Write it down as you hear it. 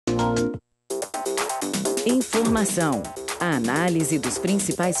Informação. A análise dos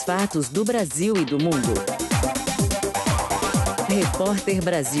principais fatos do Brasil e do mundo. Repórter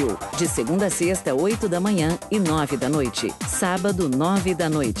Brasil. De segunda a sexta, 8 da manhã e 9 da noite. Sábado, 9 da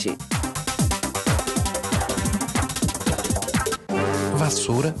noite.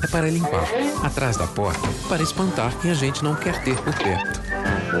 Vassoura é para limpar. Atrás da porta, para espantar quem a gente não quer ter por perto.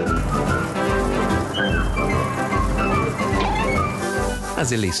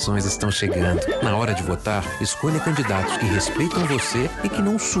 As eleições estão chegando. Na hora de votar, escolha candidatos que respeitam você e que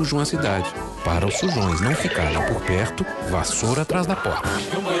não sujam a cidade. Para os sujões não ficarem por perto, vassoura atrás da porta.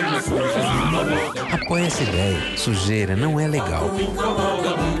 Apoie essa ideia. Sujeira não é legal.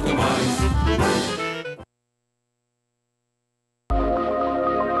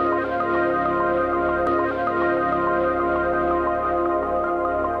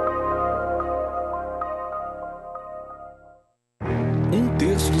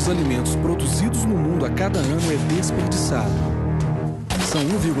 Dos alimentos produzidos no mundo a cada ano é desperdiçado. São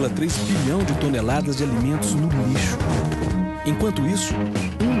 1,3 bilhão de toneladas de alimentos no lixo. Enquanto isso,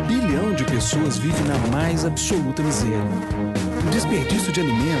 1 bilhão de pessoas vivem na mais absoluta miséria. O desperdício de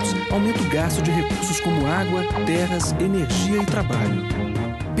alimentos aumenta o gasto de recursos como água, terras, energia e trabalho.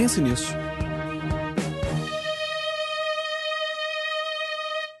 Pense nisso.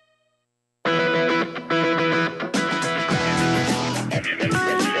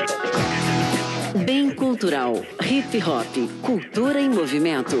 Cultural, hip hop, cultura em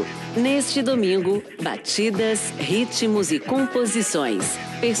movimento. Neste domingo, batidas, ritmos e composições.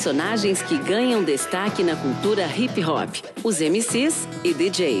 Personagens que ganham destaque na cultura hip hop. Os MCs e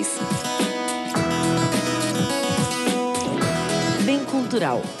DJs. Bem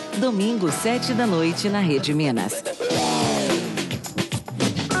Cultural. Domingo, 7 da noite na Rede Minas.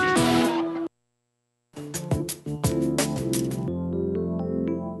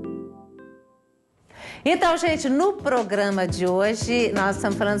 Então, gente, no programa de hoje, nós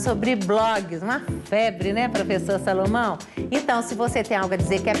estamos falando sobre blogs, uma febre, né, professor Salomão? Então, se você tem algo a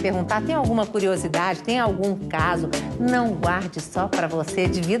dizer, quer perguntar, tem alguma curiosidade, tem algum caso, não guarde só para você,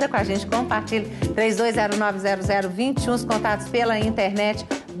 divida com a gente, compartilhe. 32090021, os contatos pela internet,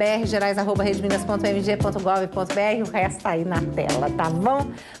 brgerais@redeminas.mg.gov.br, o resto tá aí na tela, tá bom?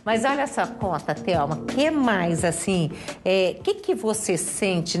 Mas olha só, conta, Thelma, o que mais, assim, que você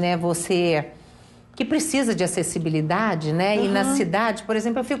sente, né, você que precisa de acessibilidade, né? E na cidade, por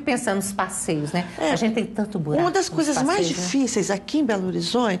exemplo, eu fico pensando nos passeios, né? A gente tem tanto buraco. Uma das coisas passeios, mais difíceis aqui em Belo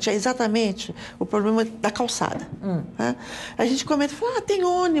Horizonte é exatamente o problema da calçada. Né? A gente comenta, fala, tem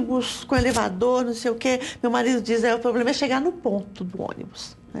ônibus com elevador, não sei o quê. Meu marido diz, o problema é chegar no ponto do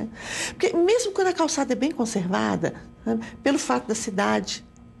ônibus. Né? Porque mesmo quando a calçada é bem conservada, né? Pelo fato da cidade,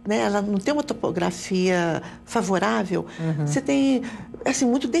 né? Ela não tem uma topografia favorável, você tem, assim,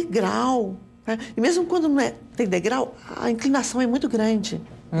 muito degrau. E mesmo quando não tem degrau, a inclinação é muito grande.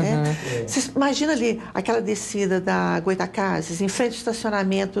 Né? Você imagina ali aquela descida da Goitacazes, em frente ao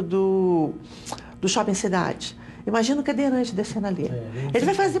estacionamento do Shopping Cidade. Imagina o cadeirante descendo ali. Ele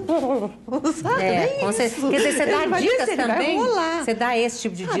vai fazer... Sabe? Quer dizer, você dá dicas também? Você dá esse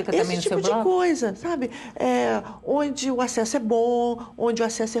tipo de dica também no seu blog? Esse tipo de coisa, sabe? Onde o acesso é bom, onde o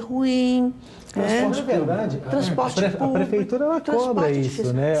acesso é ruim. Transporte público. Na verdade, a prefeitura ela cobra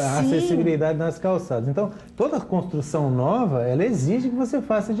isso, né? A acessibilidade nas calçadas. Então, toda construção nova, ela exige que você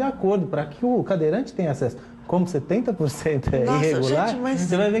faça de acordo para que o cadeirante tenha acesso. Como 70% é irregular, gente,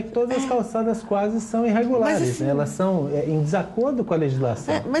 você vai ver que todas as calçadas quase são irregulares. Mas, assim, né? Elas são em desacordo com a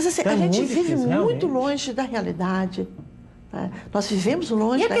legislação. Mas assim, então, a gente vive muito longe da realidade. Né? Nós vivemos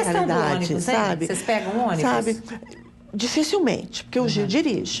longe da realidade. Do ônibus, sabe? Vocês pegam um ônibus? Sabe? Dificilmente, porque o Gil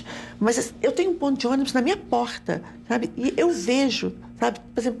dirige. Mas eu tenho um ponto de ônibus na minha porta, sabe? E eu vejo, sabe?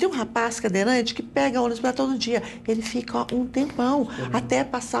 Por exemplo, tem um rapaz cadeirante que pega ônibus para todo dia. Ele fica um tempão até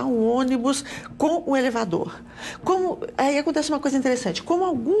passar um ônibus com o elevador. Aí acontece uma coisa interessante. Como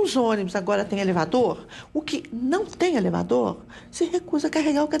alguns ônibus agora têm elevador, o que não tem elevador se recusa a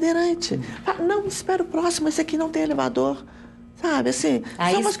carregar o cadeirante. Fala, não, espera o próximo, esse aqui não tem elevador. Sabe, assim,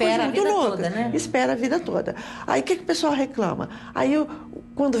 aí são umas coisas muito loucas. Toda, né? Espera a vida toda. Aí o que o pessoal reclama? Aí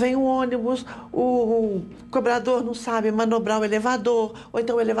quando vem um ônibus, o cobrador não sabe manobrar o elevador, ou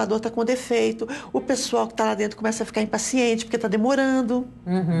então o elevador está com defeito, o pessoal que está lá dentro começa a ficar impaciente porque está demorando,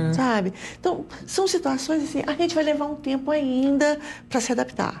 sabe? Então, são situações assim, a gente vai levar um tempo ainda para se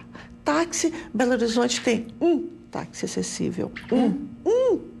adaptar. Táxi, Belo Horizonte tem um táxi acessível.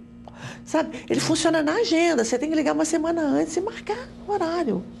 Sabe? Ele funciona na agenda. Você tem que ligar uma semana antes e marcar o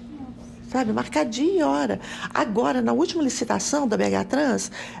horário. Sabe? Marcar dia e hora. Agora, na última licitação da BH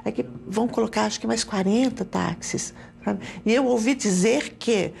Trans, é que vão colocar, acho que mais 40 táxis. Sabe? E eu ouvi dizer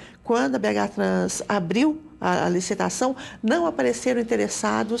que, quando a BH Trans abriu a licitação, não apareceram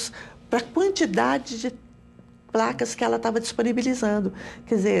interessados para a quantidade de placas que ela estava disponibilizando.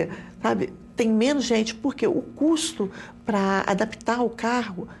 Quer dizer, sabe, tem menos gente, porque o custo para adaptar o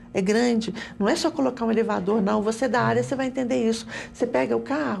carro é grande. Não é só colocar um elevador, não. Você da área, você vai entender isso. Você pega o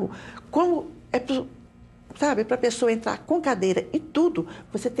carro, como é, sabe, para a pessoa entrar com cadeira e tudo,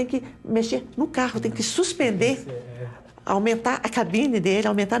 você tem que mexer no carro, tem que suspender, aumentar a cabine dele,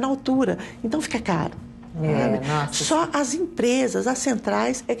 aumentar na altura. Então fica caro. Só as empresas, as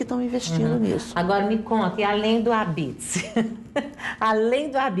centrais, é que estão investindo nisso. Agora me conta, e além do Habits, além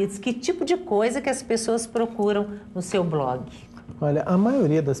do Habits, que tipo de coisa que as pessoas procuram no seu blog? Olha, a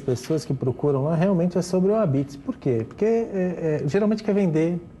maioria das pessoas que procuram lá realmente é sobre o Habits. Por quê? Porque geralmente quer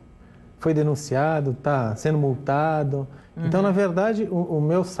vender, foi denunciado, está sendo multado. Então, na verdade, o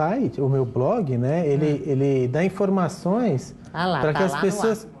meu site, o meu blog, né, ele dá informações para que as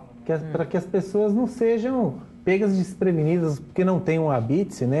pessoas... para que as pessoas não sejam pegas desprevenidas porque não tem um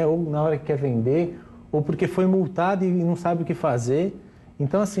Habits, né? Ou na hora que quer vender, ou porque foi multado e não sabe o que fazer.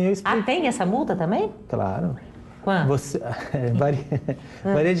 Então, assim, eu explico... tem essa multa também? Claro. Quanto?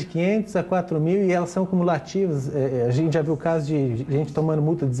 Varia de 500 a 4 mil e elas são cumulativas. A gente já viu casos de gente tomando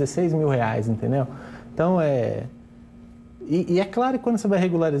multa de 16 mil reais, entendeu? Então, E é claro que quando você vai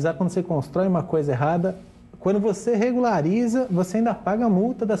regularizar, quando você constrói uma coisa errada... Quando você regulariza, você ainda paga a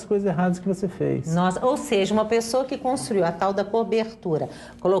multa das coisas erradas que você fez. Nossa, ou seja, uma pessoa que construiu a tal da cobertura,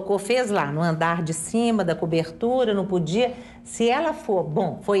 fez lá no andar de cima da cobertura, não podia. Se ela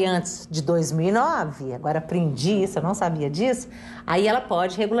foi antes de 2009, agora aprendi isso, eu não sabia disso, aí ela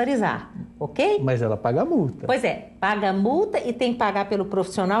pode regularizar, ok? Mas ela paga a multa. Pois é, paga a multa e tem que pagar pelo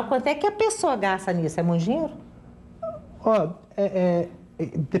profissional. Quanto é que a pessoa gasta nisso? É muito dinheiro?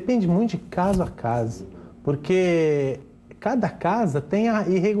 Depende muito de caso a caso. Porque cada casa tem a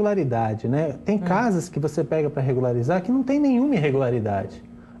irregularidade, né? Tem casas que você pega para regularizar que não tem nenhuma irregularidade.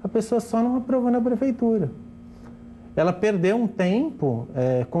 A pessoa só não aprovou na prefeitura. Ela perdeu um tempo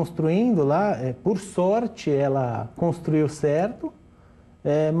construindo lá, por sorte ela construiu certo,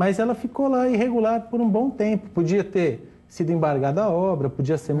 mas ela ficou lá irregular por um bom tempo. Podia ter sido embargada a obra,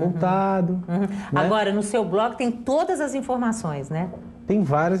 podia ser multado. Né? Agora, no seu blog tem todas as informações, né? Tem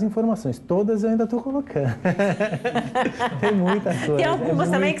várias informações, todas eu ainda estou colocando. Tem muita coisa. Tem algumas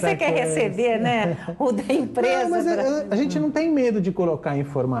também que você quer receber, né? O da empresa. Não, mas a gente não tem medo de colocar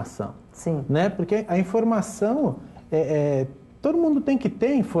informação. Sim. Né? Porque a informação, todo mundo tem que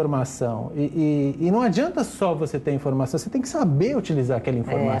ter informação. E não adianta só você ter informação, você tem que saber utilizar aquela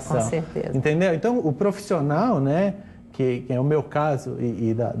informação. Com certeza. Entendeu? Então, o profissional, né? Que é o meu caso,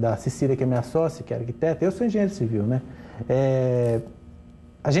 e da Cecília, que é minha sócia, que é arquiteta, eu sou engenheiro civil, né?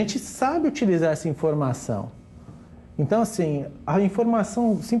 A gente sabe utilizar essa informação. Então, assim, a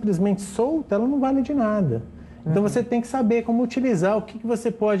informação simplesmente solta, ela não vale de nada. Então, você tem que saber como utilizar, o que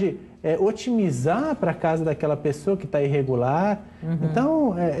você pode otimizar para a casa daquela pessoa que está irregular.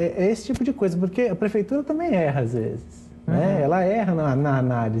 Então, é esse tipo de coisa, porque a prefeitura também erra às vezes. Né? Ela erra na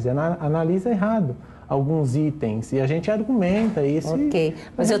análise, ela analisa errado alguns itens, e a gente argumenta isso. Ok,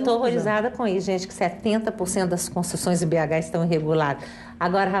 mas eu estou horrorizada com isso, gente, que 70% das construções em BH estão irregulares.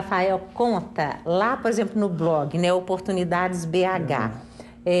 Agora, Rafael, conta, lá, por exemplo, no blog, né, Oportunidades BH,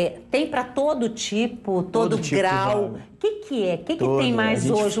 tem para todo tipo, todo grau. O que é? O que tem mais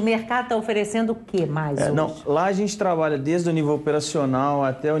hoje? O mercado está oferecendo o que mais hoje? Não, lá a gente trabalha desde o nível operacional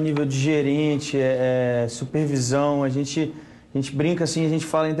até o nível de gerente, supervisão. A gente brinca assim, a gente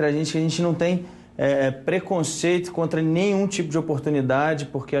fala entre a gente que a gente não tem preconceito contra nenhum tipo de oportunidade,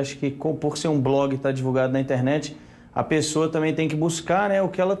 porque acho que por ser um blog e estar divulgado na internet, a pessoa também tem que buscar, né, o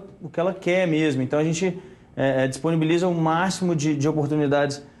que ela quer mesmo. Então a gente disponibiliza o máximo de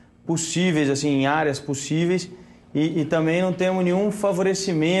oportunidades possíveis, assim, em áreas possíveis, e também não temos nenhum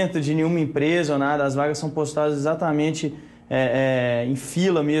favorecimento de nenhuma empresa ou nada. As vagas são postadas exatamente em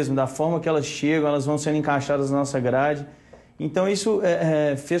fila mesmo, da forma que elas chegam, elas vão sendo encaixadas na nossa grade. Então isso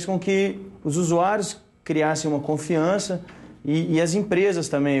fez com que os usuários criassem uma confiança e as empresas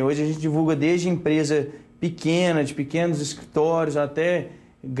também. Hoje a gente divulga desde empresa pequena, de pequenos escritórios, até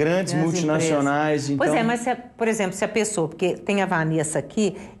grandes multinacionais. Então... Pois mas, por exemplo, se a pessoa... Porque tem a Vanessa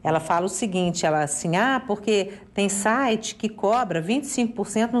aqui, ela fala o seguinte, ela assim, porque tem site que cobra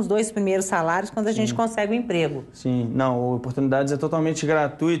 25% nos 2 primeiros salários quando a gente consegue o emprego. Sim, não, o Oportunidades é totalmente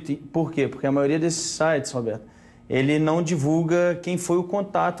gratuito. Por quê? Porque a maioria desses sites, Roberto, ele não divulga quem foi o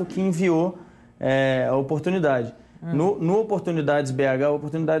contato que enviou a oportunidade. No Oportunidades BH, o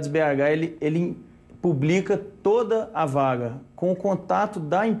Oportunidades BH, ele publica toda a vaga com o contato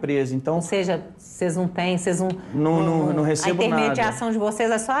da empresa. Então, ou seja, vocês não têm, não recebo nada. A intermediação de vocês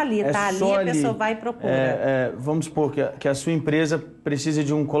é só ali, tá? Ali a pessoa vai e procura. Vamos supor que a sua empresa precisa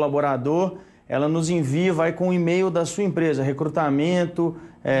de um colaborador, ela nos envia, vai com o e-mail da sua empresa, recrutamento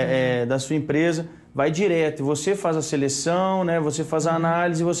da sua empresa, vai direto. Você faz a seleção, né? Você faz a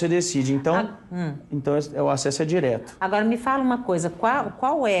análise e você decide. Então, o acesso é direto. Agora, me fala uma coisa.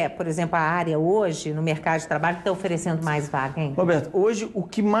 Qual é, por exemplo, a área hoje no mercado de trabalho que está oferecendo mais vaga, hein? Roberto, hoje o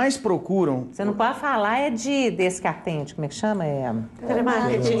que mais procuram... Você não pode falar desse que atende, como é que chama?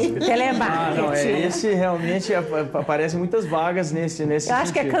 Telemarketing. Telemarketing. Esse realmente aparecem muitas vagas nesse Eu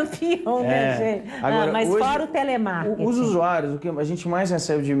acho que é campeão, né, gente? Agora, mas hoje, fora o telemarketing. Os usuários, o que a gente mais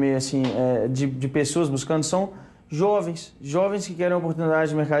recebe de e-mail, assim, de pessoas buscando são jovens que querem oportunidade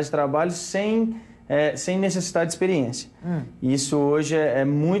de mercado de trabalho sem necessidade de experiência. Isso hoje é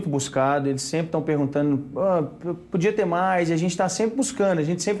muito buscado, eles sempre estão perguntando, podia ter mais, e a gente está sempre buscando, a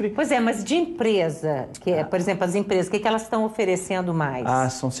gente sempre... Pois é, mas de empresa, por exemplo, as empresas, o que elas estão oferecendo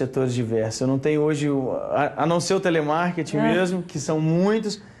mais? São setores diversos. Eu não tenho hoje, a não ser o telemarketing mesmo, que são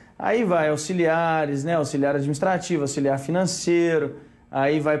muitos, aí vai auxiliares, né, auxiliar administrativo, auxiliar financeiro,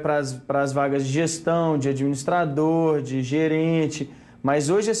 aí vai para as vagas de gestão, de administrador, de gerente. Mas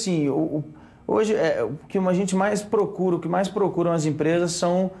hoje, assim, o que a gente mais procura, o que mais procuram as empresas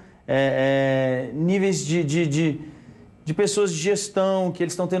são níveis de pessoas de gestão, que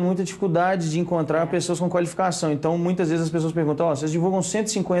eles estão tendo muita dificuldade de encontrar pessoas com qualificação. Então, muitas vezes as pessoas perguntam, vocês divulgam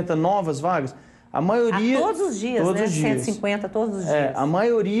 150 novas vagas? A maioria... todos os dias, todos né? Os dias. 150 todos os dias. A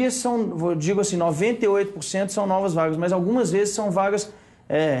maioria são, digo assim, 98% são novas vagas, mas algumas vezes são vagas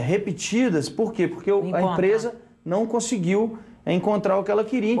repetidas. Por quê? Porque a empresa não conseguiu encontrar o que ela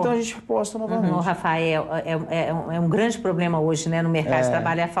queria, então a gente posta novamente. Rafael, é um grande problema hoje, né, no mercado de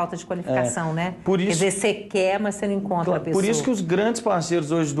trabalho, é a falta de qualificação, né? Por isso, quer dizer, você quer, mas você não encontra a pessoa. Por isso que os grandes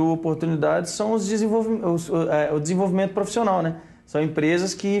parceiros hoje do Oportunidades são o desenvolvimento profissional, né? São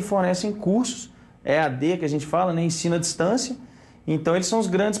empresas que fornecem cursos, EAD, que a gente fala, né? Ensino à distância. Então, eles são os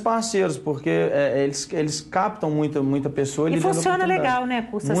grandes parceiros, porque eles captam muita pessoa. E funciona legal, né?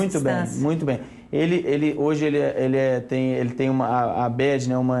 Curso à distância. Muito bem. Hoje ele tem a BED,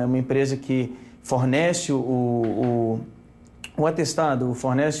 né? uma empresa que fornece o atestado,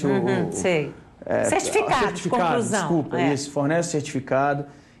 fornece certificado de conclusão. Isso, fornece certificado.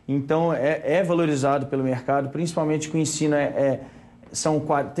 Então, é valorizado pelo mercado, principalmente que o ensino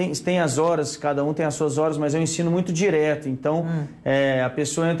tem as horas, cada um tem as suas horas, mas é um ensino muito direto. Então, a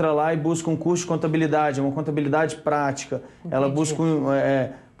pessoa entra lá e busca um curso de contabilidade, uma contabilidade prática. Entendi. Ela busca,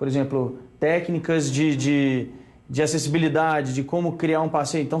 por exemplo, técnicas de acessibilidade, de como criar um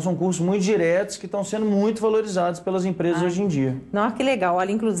passeio. Então, são cursos muito diretos que estão sendo muito valorizados pelas empresas hoje em dia. Nossa, que legal.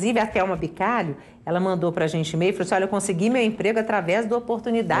 Olha, inclusive, a Thelma Bicalho, ela mandou para a gente e-mail e falou assim, olha, eu consegui meu emprego através do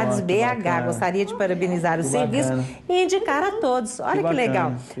Oportunidades BH. Gostaria de parabenizar o serviço e indicar a todos. Olha que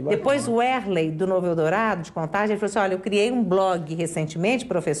legal. Depois o Erley, do Novo Eldorado, de Contagem, ele falou assim, olha, eu criei um blog recentemente,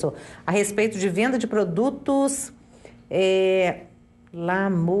 professor, a respeito de venda de produtos...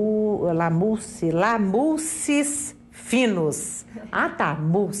 Lamulces finos.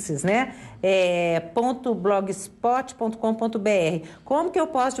 Mulces, né? .blogspot.com.br. Como que eu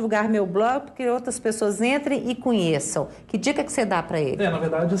posso divulgar meu blog para que outras pessoas entrem e conheçam? Que dica que você dá para ele? Na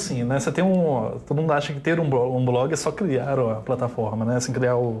verdade, assim, né? Você tem todo mundo acha que ter um blog é só criar a plataforma, né? Assim,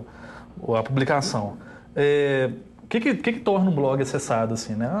 criar a publicação. O que torna um blog acessado,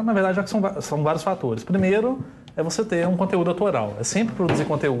 assim, né? Na verdade, são vários fatores. Primeiro, é você ter um conteúdo autoral. É sempre produzir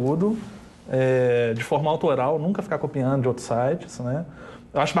conteúdo de forma autoral, nunca ficar copiando de outros sites, né?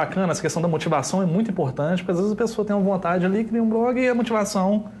 Eu acho bacana, essa questão da motivação é muito importante, porque às vezes a pessoa tem uma vontade ali, cria um blog e a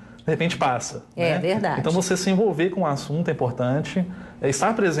motivação, de repente, passa. É verdade. Então, você se envolver com o assunto é importante.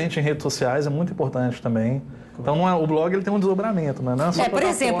 Estar presente em redes sociais é muito importante também. Então, o blog ele tem um desdobramento, né? Não é só por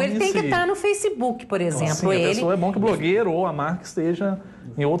exemplo, ele tem que estar no Facebook, por exemplo. Sim, a pessoa é bom que o blogueiro ou a marca esteja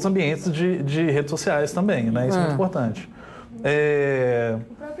em outros ambientes de redes sociais também, né? Isso é muito importante.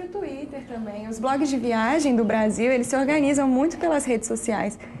 O próprio Twitter também. Os blogs de viagem do Brasil, eles se organizam muito pelas redes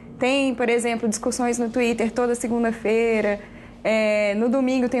sociais. Tem, por exemplo, discussões no Twitter toda segunda-feira. No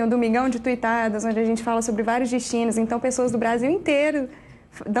domingo tem o Domingão de Tuitadas, onde a gente fala sobre vários destinos. Então, pessoas do Brasil inteiro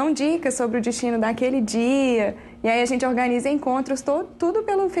dão dicas sobre o destino daquele dia. E aí a gente organiza encontros, tudo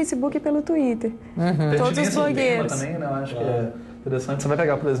pelo Facebook e pelo Twitter. Todos os blogueiros. Também, né? Eu acho que é interessante. Você vai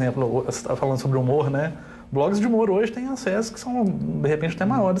pegar, por exemplo, você está falando sobre humor, né? Blogs de humor hoje têm acesso que são, de repente, até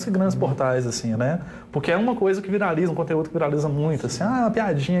maiores que grandes portais, assim, né? Porque é uma coisa que viraliza, um conteúdo que viraliza muito, assim, uma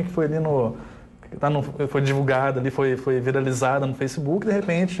piadinha que foi ali foi divulgada ali, foi viralizada no Facebook, de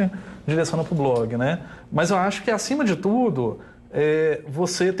repente direciona para o blog, né? Mas eu acho que, acima de tudo,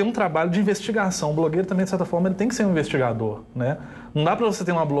 você tem um trabalho de investigação. O blogueiro também, de certa forma, ele tem que ser um investigador, né? Não dá para você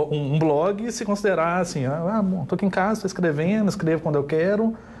ter um blog e se considerar assim, estou aqui em casa, estou escrevendo, escrevo quando eu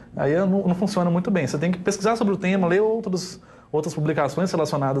quero, aí não funciona muito bem. Você tem que pesquisar sobre o tema, ler outras publicações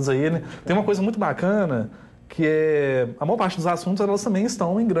relacionadas a ele. Tem uma coisa muito bacana, que a maior parte dos assuntos, elas também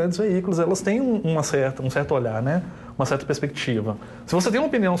estão em grandes veículos, elas têm um certo olhar, né? Uma certa perspectiva. Se você tem uma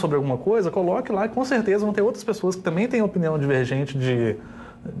opinião sobre alguma coisa, coloque lá e com certeza vão ter outras pessoas que também têm opinião divergente de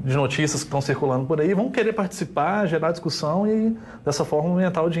notícias que estão circulando por aí, vão querer participar, gerar discussão e dessa forma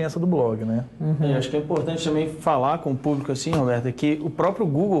aumentar a audiência do blog, né? E acho que é importante também falar com o público assim, Roberta, que o próprio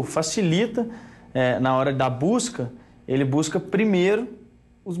Google facilita, na hora da busca, ele busca primeiro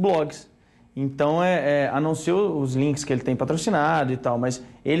os blogs. Então, a não ser os links que ele tem patrocinado e tal, mas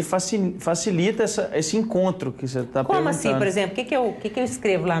ele facilita esse encontro que você está perguntando. Como assim, por exemplo? O que eu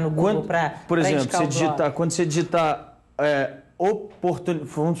escrevo lá no Google para por exemplo, quando você digitar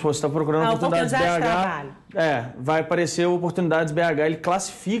vamos supor, você está procurando oportunidades BH, vai aparecer oportunidades BH, ele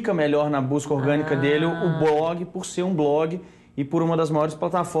classifica melhor na busca orgânica dele o blog, por ser um blog e por uma das maiores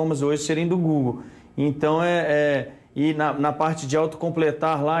plataformas hoje serem do Google. Então, e na parte de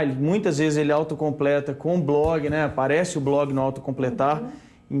autocompletar lá, muitas vezes ele autocompleta com o blog, né? Aparece o blog no autocompletar.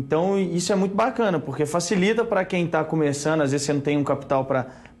 Então, isso é muito bacana, porque facilita para quem está começando, às vezes você não tem um capital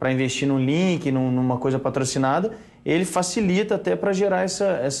para investir num link, numa coisa patrocinada, ele facilita até para gerar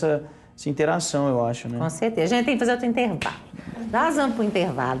essa interação, eu acho, né? Com certeza. A gente tem que fazer outro intervalo. Nós vamos para o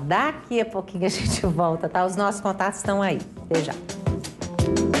intervalo. Daqui a pouquinho a gente volta, tá? Os nossos contatos estão aí. Até já.